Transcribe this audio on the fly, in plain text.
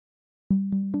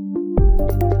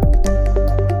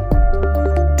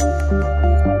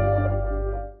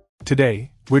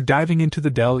Today, we're diving into the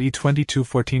Dell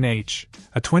E2214H,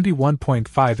 a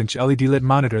 21.5-inch LED-lit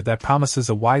monitor that promises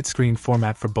a widescreen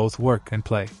format for both work and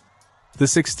play. The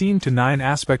 16:9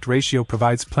 aspect ratio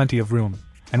provides plenty of room,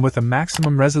 and with a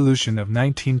maximum resolution of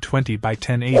 1920 by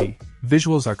 1080,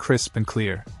 visuals are crisp and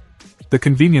clear. The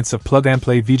convenience of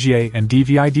plug-and-play VGA and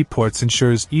DVI-D ports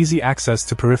ensures easy access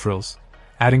to peripherals,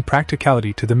 adding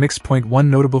practicality to the mix. One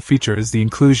notable feature is the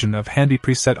inclusion of handy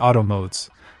preset auto modes,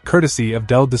 courtesy of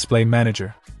Dell Display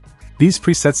Manager. These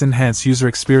presets enhance user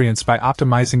experience by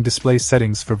optimizing display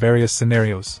settings for various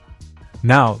scenarios.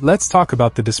 Now, let's talk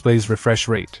about the display's refresh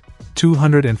rate,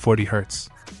 240 Hz.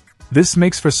 This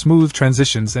makes for smooth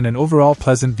transitions and an overall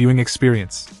pleasant viewing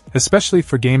experience, especially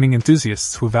for gaming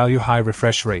enthusiasts who value high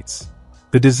refresh rates.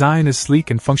 The design is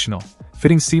sleek and functional,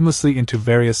 fitting seamlessly into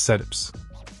various setups.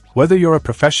 Whether you're a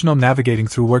professional navigating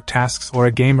through work tasks or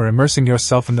a gamer immersing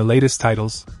yourself in the latest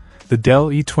titles, the Dell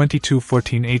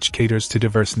E2214H caters to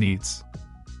diverse needs.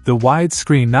 The wide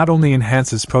screen not only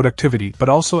enhances productivity but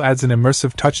also adds an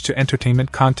immersive touch to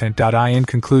entertainment content. In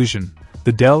conclusion,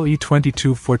 the Dell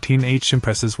E2214H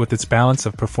impresses with its balance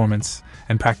of performance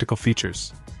and practical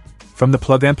features. From the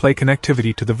plug-and-play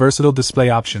connectivity to the versatile display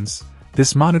options,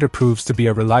 this monitor proves to be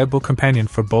a reliable companion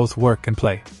for both work and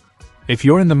play. If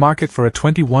you're in the market for a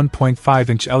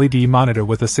 21.5-inch LED monitor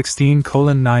with a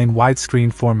 16:9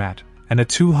 widescreen format and a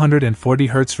 240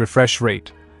 Hz refresh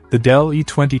rate, the Dell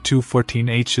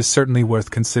E2214H is certainly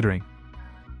worth considering.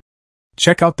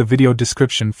 Check out the video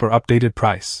description for updated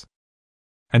price.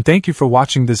 And thank you for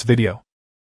watching this video.